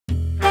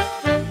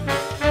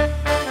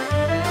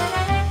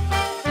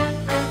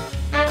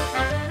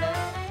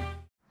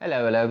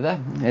Hello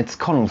there, it's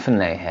Connal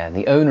Finlay here,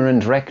 the owner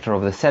and director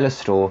of the Cellar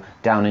store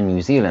down in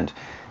New Zealand,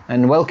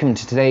 and welcome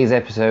to today's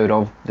episode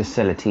of the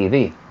Cellar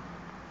TV.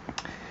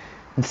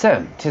 And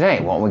so,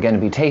 today what we're going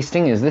to be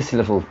tasting is this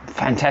little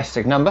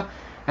fantastic number,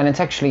 and it's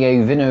actually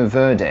a Vinho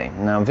Verde.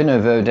 Now, Vinho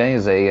Verde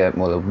is a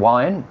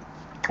wine,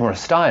 or a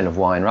style of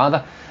wine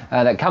rather,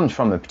 that comes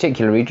from a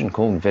particular region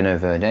called Vinho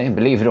Verde,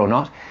 believe it or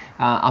not,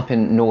 up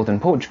in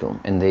northern Portugal,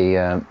 in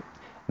the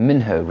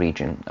Minho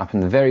region, up in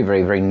the very,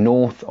 very, very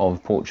north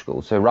of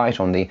Portugal. So right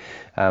on the,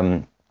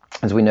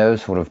 as we know,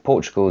 sort of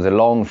Portugal is a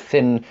long,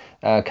 thin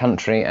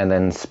country, and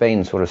then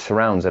Spain sort of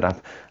surrounds it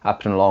up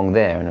and along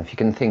there. And if you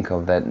can think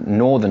of that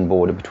northern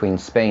border between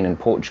Spain and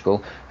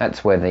Portugal,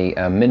 that's where the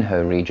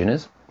Minho region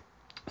is.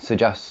 So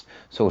just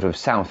sort of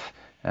south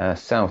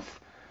of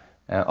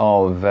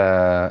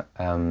the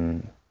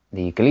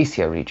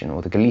Galicia region,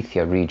 or the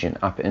Galicia region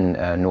up in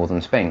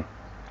northern Spain.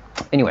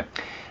 Anyway.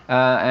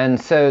 And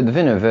so the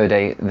Vinho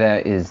Verde there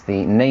is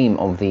the name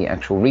of the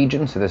actual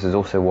region, so this is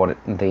also what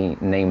the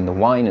name of the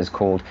wine is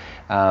called,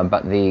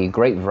 but the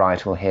grape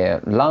varietal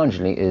here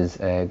largely is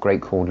a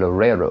grape called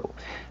Loureiro,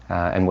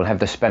 and we'll have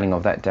the spelling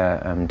of that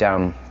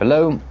down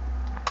below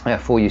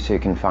for you, so you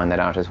can find that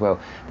out as well.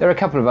 There are a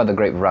couple of other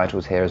grape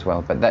varietals here as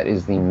well, but that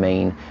is the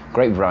main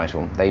grape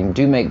varietal. They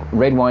do make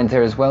red wines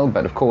there as well,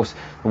 but of course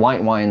the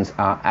white wines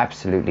are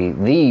absolutely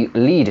the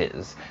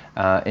leaders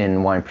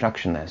in wine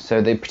production there.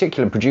 So the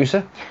particular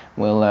producer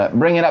will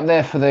bring it up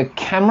there for the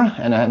camera,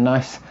 and a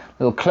nice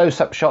little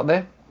close-up shot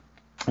there.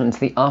 And it's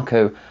the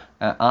Arca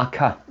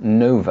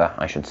Nova,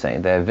 I should say,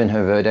 their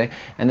Vinho Verde,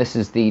 and this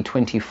is the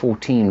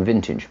 2014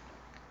 vintage.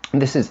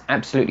 This is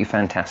absolutely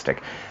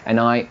fantastic, and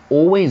I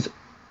always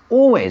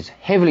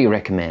heavily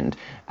recommend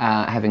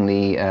having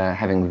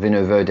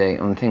Vinho Verde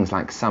on things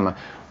like summer.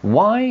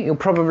 Why, you're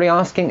probably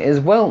asking,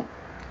 is, well,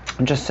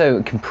 just so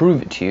it can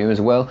prove it to you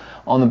as well,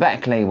 on the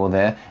back label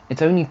there,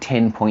 it's only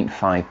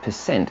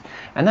 10.5%.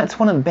 And that's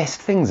one of the best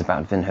things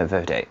about Vinho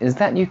Verde, is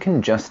that you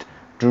can just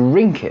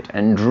drink it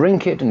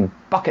in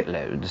bucket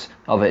loads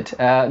of it.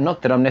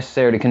 Not that I'm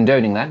necessarily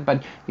condoning that,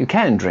 but you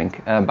can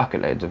drink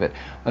bucket loads of it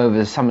over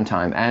the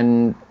summertime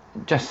and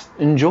just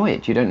enjoy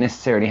it. You don't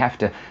necessarily have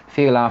to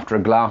feel after a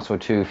glass or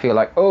two, feel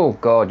like, oh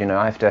God, you know,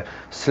 I have to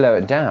slow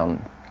it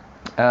down.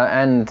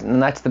 And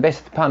that's the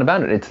best part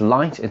about it. It's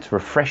light, it's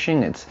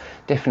refreshing, it's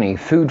definitely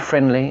food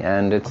friendly,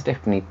 and it's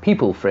definitely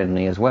people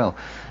friendly as well.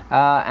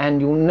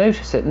 And you'll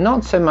notice it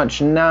not so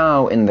much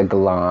now in the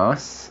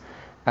glass,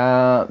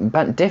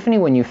 but definitely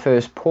when you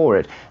first pour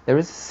it, there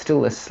is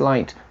still a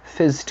slight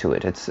fizz to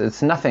it.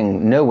 It's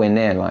nothing, nowhere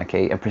near like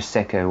a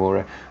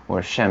Prosecco or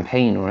a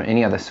champagne or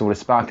any other sort of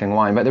sparkling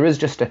wine, but there is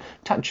just a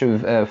touch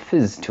of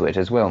fizz to it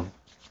as well.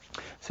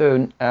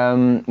 So,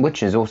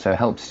 which is also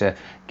helps to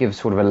give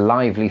sort of a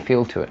lively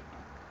feel to it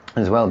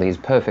as well. These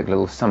perfect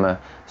little summer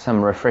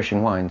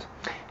refreshing wines.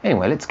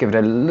 Anyway, let's give it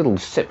a little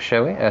sip,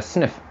 shall we? A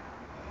sniff.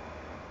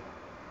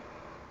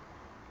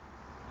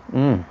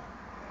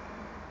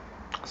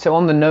 So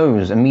on the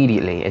nose,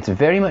 immediately, it's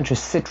very much a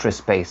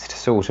citrus-based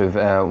sort of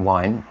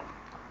wine,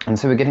 and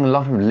so we're getting a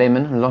lot of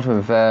lemon, a lot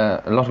of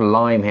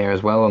lime here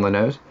as well on the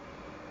nose.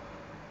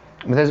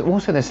 But there's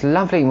also this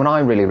lovely, what I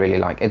really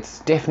like,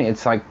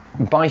 it's like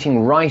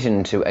biting right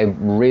into a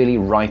really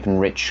ripe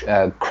and rich,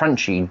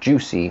 crunchy,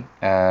 juicy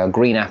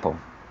green apple.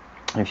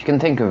 If you can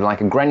think of like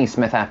a Granny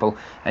Smith apple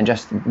and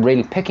just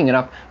really picking it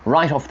up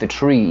right off the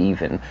tree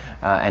even,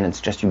 and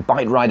it's just, you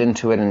bite right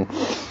into it, and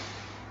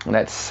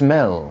that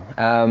smell,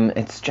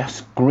 it's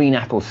just green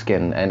apple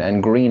skin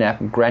and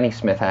Granny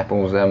Smith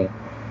apples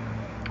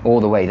all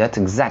the way. That's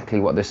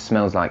exactly what this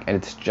smells like, and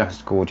it's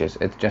just gorgeous.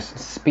 It just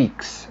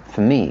speaks,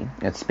 for me,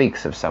 it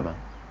speaks of summer.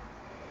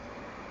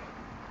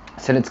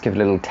 So let's give it a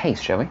little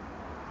taste, shall we?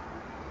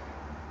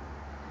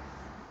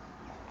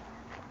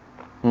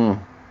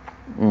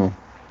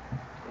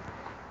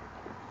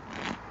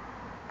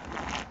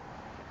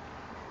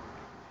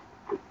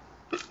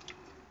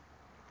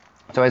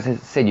 So as I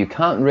said, you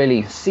can't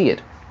really see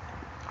it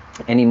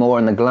anymore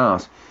in the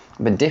glass,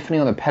 but definitely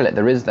on the palate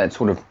there is that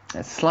sort of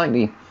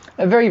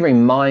a very, very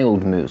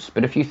mild mousse.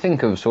 But if you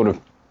think of sort of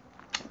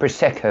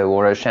Prosecco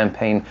or a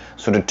champagne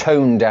sort of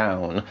toned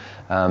down,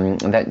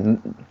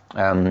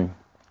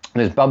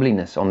 there's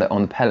bubbliness on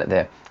the palate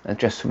there. It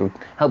just sort of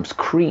helps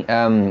create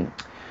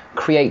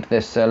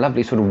this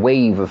lovely sort of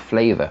wave of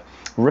flavour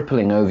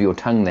rippling over your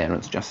tongue there, and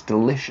it's just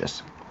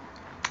delicious.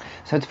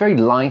 So it's very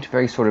light,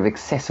 very sort of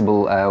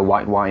accessible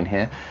white wine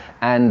here,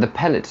 and the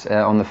palate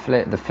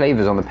the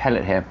flavours on the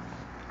palate here.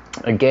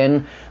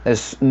 Again,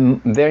 there's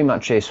very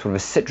much a sort of a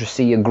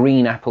citrusy, a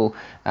green apple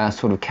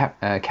sort of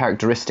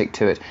characteristic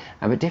to it,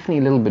 but definitely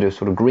a little bit of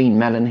sort of green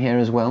melon here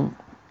as well.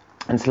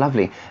 And it's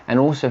lovely, and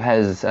also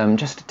has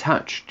just a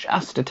touch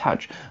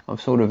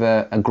of sort of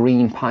a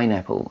green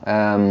pineapple,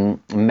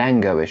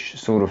 mango-ish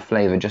sort of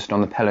flavour just on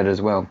the palate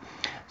as well.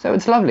 So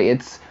it's lovely.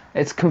 It's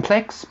It's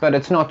complex, but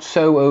it's not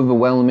so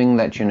overwhelming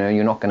that, you know,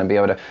 you're not going to be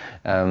able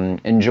to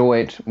enjoy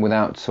it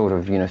without sort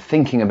of, you know,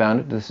 thinking about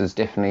it. This is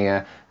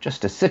definitely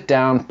just to sit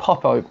down,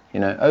 pop out, you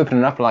know, open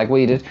it up like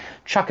we did,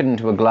 chuck it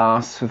into a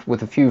glass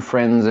with a few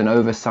friends, and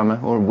over summer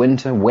or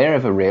winter,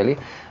 wherever really.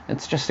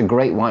 It's just a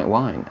great white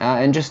wine,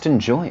 and just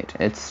enjoy it.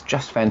 It's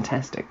just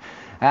fantastic.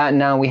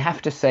 Now, we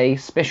have to say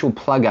special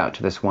plug out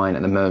to this wine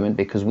at the moment,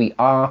 because we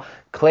are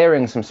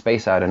clearing some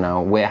space out in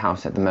our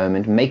warehouse at the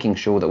moment, making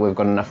sure that we've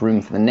got enough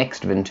room for the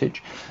next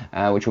vintage,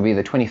 which will be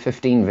the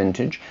 2015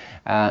 vintage.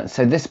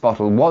 So this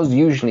bottle was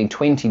usually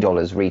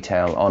 $20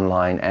 retail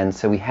online, and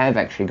so we have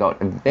actually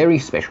got a very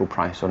special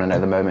price on it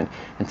at the moment.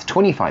 It's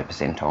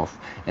 25% off.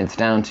 It's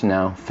down to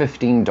now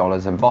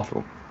 $15 a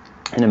bottle.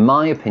 And in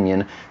my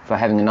opinion, for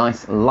having a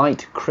nice,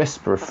 light,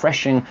 crisp,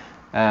 refreshing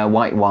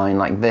white wine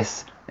like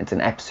this, it's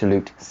an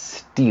absolute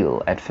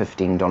steal at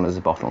 $15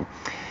 a bottle.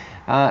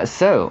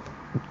 So,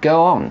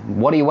 go on.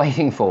 What are you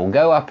waiting for?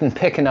 Go up and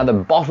pick another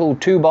bottle,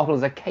 2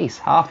 bottles, a case,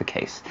 half a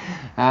case,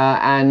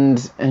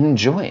 and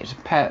enjoy it.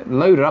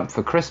 Load it up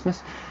for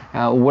Christmas,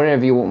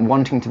 wherever you're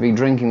wanting to be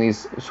drinking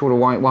these sort of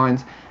white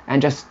wines,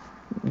 and just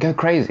go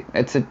crazy.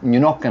 You're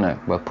not going to,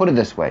 well, put it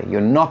this way,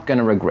 you're not going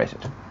to regret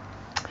it.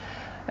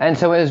 And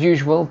so, as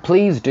usual,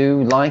 please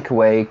do like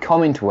away,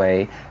 comment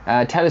away,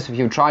 tell us if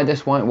you've tried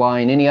this white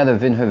wine, any other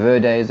Vinho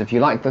Verdes, if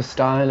you like the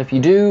style. If you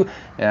do,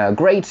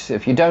 great.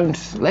 If you don't,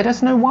 let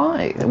us know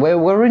why.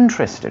 We're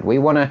interested. We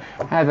want to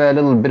have a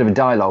little bit of a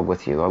dialogue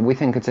with you. We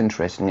think it's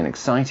interesting and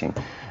exciting.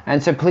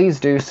 And so please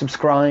do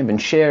subscribe and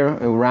share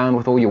around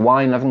with all your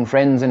wine-loving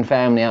friends and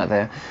family out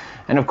there.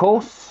 And of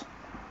course,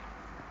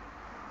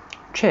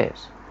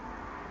 cheers.